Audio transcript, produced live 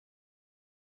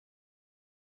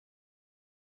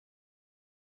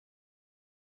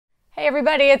Hey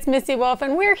everybody, it's Missy Wolf,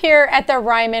 and we're here at the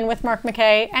Ryman with Mark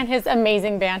MacKay and his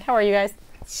amazing band. How are you guys?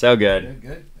 So good.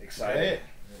 Good. Excited.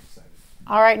 Very excited.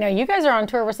 All right, now you guys are on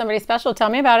tour with somebody special. Tell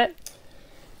me about it.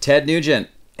 Ted Nugent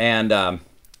and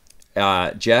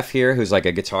Jeff here, who's like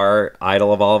a guitar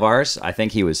idol of all of ours. I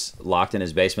think he was locked in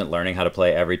his basement learning how to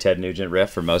play every Ted Nugent riff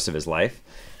for most of his life.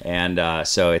 And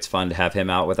so it's fun to have him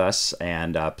out with us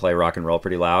and play rock and roll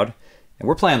pretty loud. And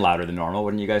we're playing louder than normal,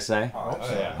 wouldn't you guys say? Oh,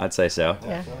 yeah. I'd say so.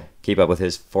 Yeah. Keep up with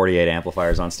his 48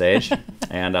 amplifiers on stage.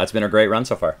 And it's been a great run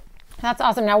so far. That's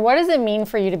awesome. Now, what does it mean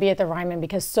for you to be at the Ryman?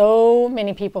 Because so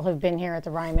many people have been here at the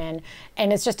Ryman,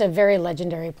 and it's just a very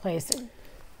legendary place.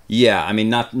 Yeah, I mean,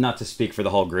 not to speak for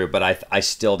the whole group, but I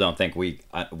still don't think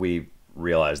we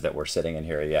realize that we're sitting in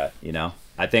here yet, you know?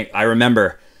 I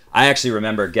actually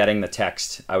remember getting the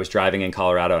text. I was driving in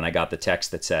Colorado, and I got the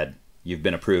text that said, "You've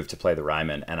been approved to play the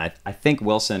Ryman." And I think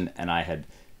Wilson and I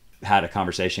had a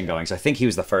conversation going, so I think he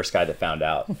was the first guy that found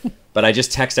out. But I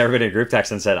just texted everybody in group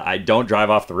text and said, "I don't drive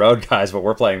off the road, guys, but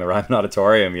we're playing the Ryman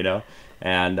Auditorium, you know?"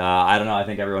 And I don't know, I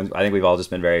think we've all just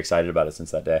been very excited about it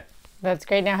since that day. That's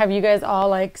great. Now, have you guys all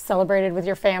like celebrated with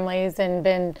your families and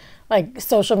been like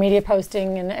social media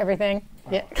posting and everything?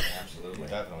 Oh, Yeah. Absolutely.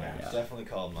 Definitely. Yeah. Definitely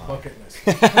called mom. Bucket list.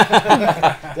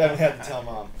 Definitely had to tell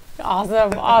mom.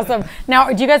 Awesome, awesome.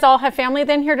 Now, do you guys all have family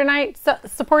then here tonight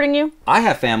supporting you? I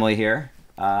have family here.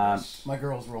 My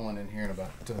girl's rolling in here in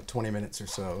about 20 minutes or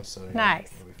so. So yeah,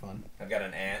 Nice. It'll be fun. I've got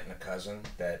an aunt and a cousin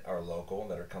that are local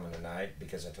that are coming tonight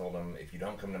because I told them if you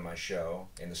don't come to my show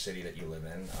in the city that you live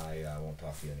in, I won't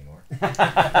talk to you anymore.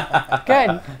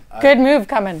 Good. Good move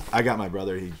coming. I got my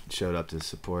brother. He showed up to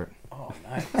support. Oh,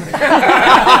 nice.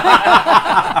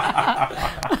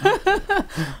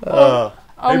 Oh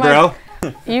Hey, my- bro.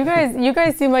 You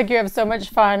guys seem like you have so much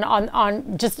fun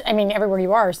on just, I mean, everywhere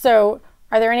you are. So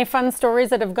are there any fun stories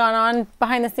that have gone on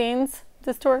behind the scenes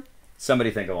this tour?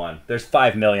 Somebody think of one. There's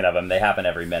 5 million of them. They happen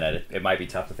every minute. It might be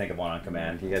tough to think of one on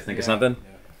command. Can you guys think of something?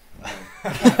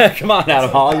 Yeah. Come on, Adam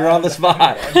Hall. You're on the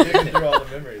spot. I'm digging through all the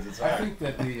memories. It's I hard. think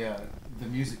that the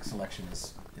music selection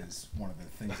is one of the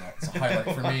things that's a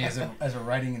highlight for me as a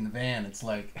writing in the van. It's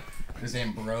like there's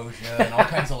ambrosia and all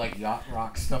kinds of like yacht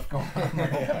rock stuff going on.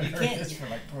 I've You heard can't- this for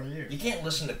like 20 years. You can't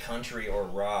listen to country or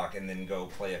rock and then go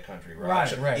play a country rock. Right,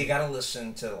 So right. You got to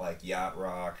listen to like yacht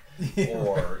rock Yeah,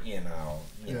 or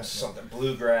Yeah. something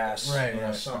bluegrass, Right,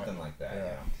 right, something like that.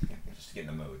 Yeah. Just to get in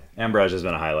the mood. Ambrosia's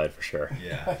been a highlight for sure.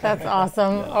 Yeah. That's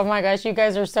awesome. Oh my gosh, you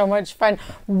guys are so much fun.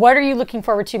 What are you looking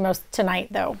forward to most tonight,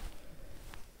 though?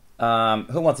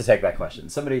 Who wants to take that question?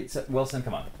 Wilson,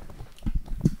 come on.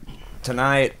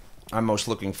 Tonight, I'm most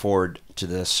looking forward to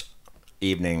this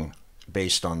evening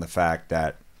based on the fact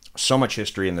that so much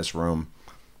history in this room,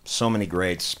 so many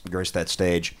greats graced that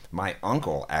stage. My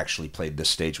uncle actually played this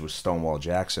stage with Stonewall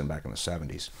Jackson back in the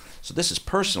 70s. So this is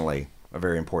personally a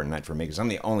very important night for me because I'm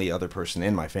the only other person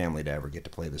in my family to ever get to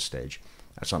play this stage.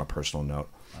 That's on a personal note.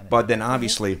 But then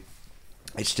obviously,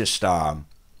 it's just,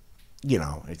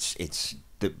 it's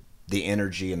the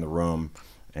energy in the room.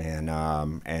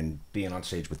 And being on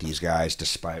stage with these guys,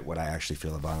 despite what I actually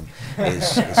feel about them,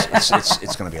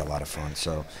 it's going to be a lot of fun.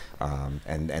 So,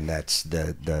 and that's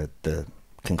the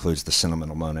concludes the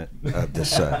sentimental moment of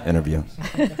this interview.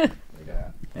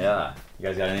 Yeah. You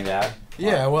guys got anything to add?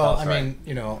 Yeah, well, Oh, I sorry.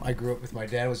 mean, I grew up with my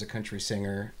dad was a country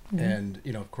singer, and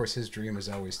of course, his dream was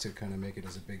always to kind of make it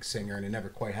as a big singer, and it never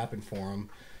quite happened for him.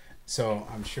 So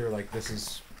I'm sure, like, this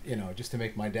is, just to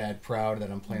make my dad proud that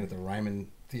I'm playing at the Ryman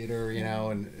Theater,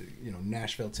 and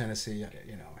Nashville, Tennessee.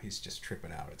 He's just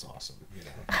tripping out. It's awesome. It's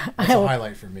a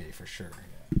highlight for me for sure.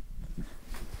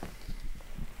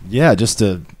 Yeah, just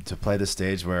to play the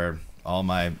stage where all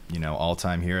my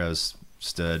all-time heroes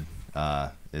stood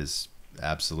is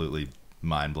absolutely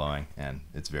mind-blowing, and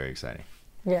it's very exciting.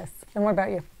 Yes. And what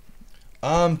about you?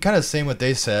 Kind of same what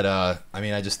they said. I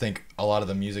mean, I just think a lot of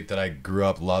the music that I grew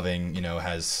up loving,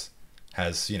 has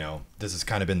this has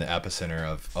kind of been the epicenter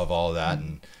of all of that,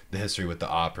 and the history with the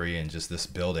Opry and just this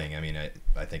building. I mean,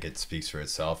 I think it speaks for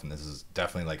itself, and this is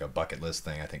definitely like a bucket list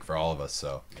thing, I think, for all of us.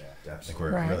 So I think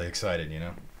we're Right. really excited,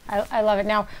 I love it.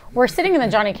 Now, we're sitting in the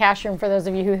Johnny Cash room for those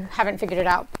of you who haven't figured it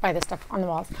out by the stuff on the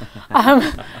walls.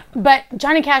 But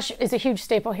Johnny Cash is a huge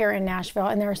staple here in Nashville,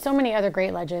 and there are so many other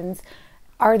great legends.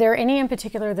 Are there any in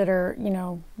particular that are,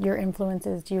 your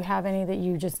influences? Do you have any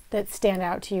that stand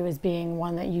out to you as being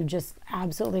one that you just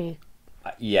absolutely...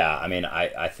 Yeah, I mean,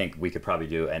 I think we could probably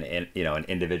do an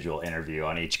individual interview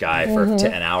on each guy for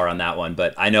an hour on that one.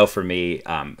 But I know for me,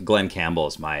 Glenn Campbell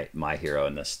is my hero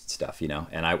in this stuff,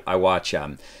 and I watch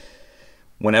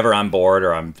whenever I'm bored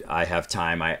or I have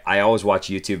time, I always watch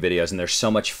YouTube videos, and there's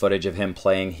so much footage of him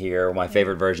playing here. My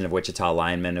favorite version of Wichita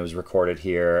Lineman, it was recorded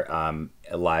here,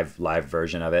 a live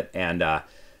version of it. And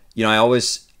you know,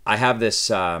 I have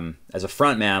this as a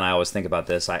front man, I always think about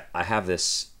this. I have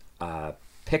this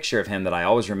picture of him that I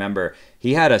always remember.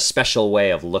 He had a special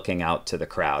way of looking out to the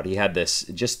crowd. He had this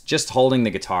just holding the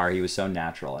guitar. He was so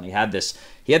natural, and he had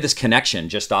this connection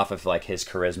just off of like his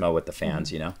charisma with the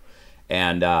fans, you know.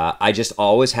 And I just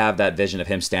always have that vision of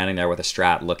him standing there with a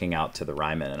Strat looking out to the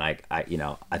Ryman. And I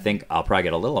think I'll probably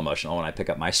get a little emotional when I pick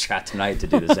up my Strat tonight to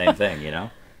do the same thing, you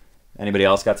know? Anybody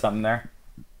else got something there?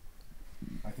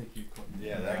 I think you could.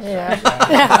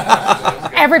 Yeah.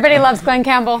 Everybody loves Glenn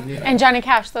Campbell and Johnny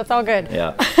Cash, so it's all good.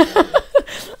 Yeah.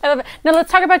 I love it. Now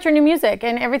let's talk about your new music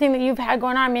and everything that you've had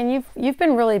going on. I mean, you've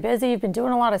been really busy. You've been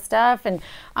doing a lot of stuff. And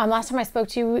last time I spoke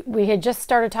to you, we had just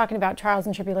started talking about Trials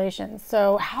and Tribulations.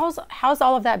 So how's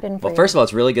all of that been for you? Well, first of all,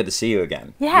 it's really good to see you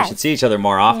again. Yes. We should see each other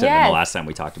more often than Yes. the last time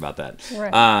we talked about that.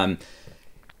 Right.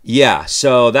 Yeah.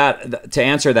 So to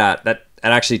answer that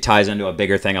actually ties into a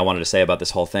bigger thing I wanted to say about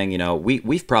this whole thing. You know,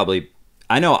 we've probably,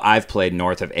 I know I've played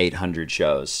north of 800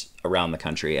 shows around the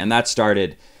country, and that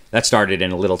started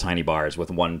in little tiny bars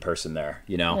with one person there,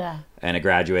 you know, Yeah. and it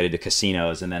graduated to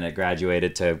casinos, and then it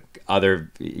graduated to other,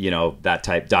 you know, that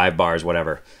type dive bars,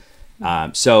 whatever.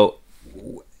 So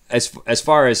as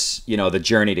far as, you know, the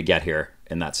journey to get here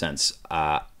in that sense,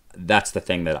 that's the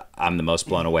thing that I'm the most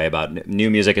blown away about. New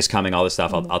music is coming, all this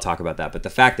stuff. I'll talk about that. But the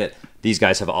fact that these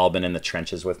guys have all been in the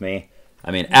trenches with me. I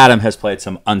mean, Adam has played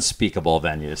some unspeakable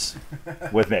venues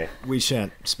with me. We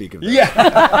shan't speak of that.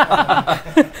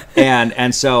 Yeah.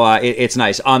 and so it's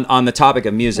nice. On the topic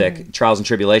of music, Trials and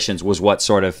Tribulations was what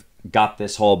sort of got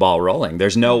this whole ball rolling.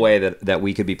 There's no way that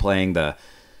we could be playing the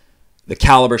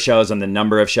caliber shows and the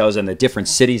number of shows and the different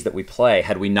cities that we play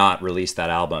had we not released that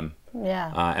album.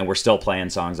 Yeah. And we're still playing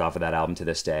songs off of that album to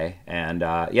this day. And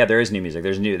yeah, there is new music.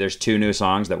 There's 2 new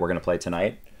songs that we're going to play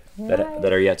tonight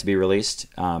that are yet to be released,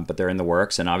 but they're in the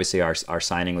works. And obviously our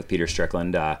signing with Peter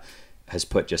Strickland has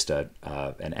put just an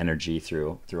energy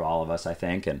through all of us, I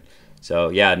think. And so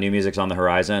yeah, new music's on the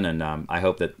horizon, and I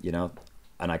hope that, you know,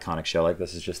 an iconic show like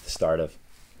this is just the start of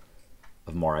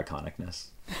more iconicness.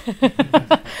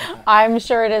 I'm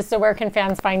sure it is. So where can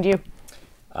fans find you?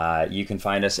 You can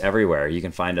find us everywhere. You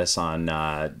can find us on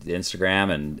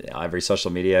Instagram and every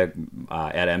social media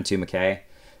at M2 MacKay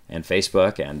and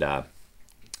Facebook. And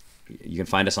you can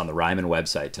find us on the Ryman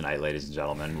website tonight, ladies and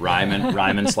gentlemen.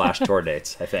 Ryman/tour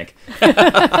dates, I think.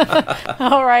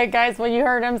 All right, guys. Well, you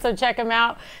heard them, so check them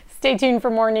out. Stay tuned for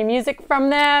more new music from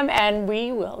them, and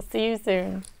we will see you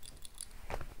soon.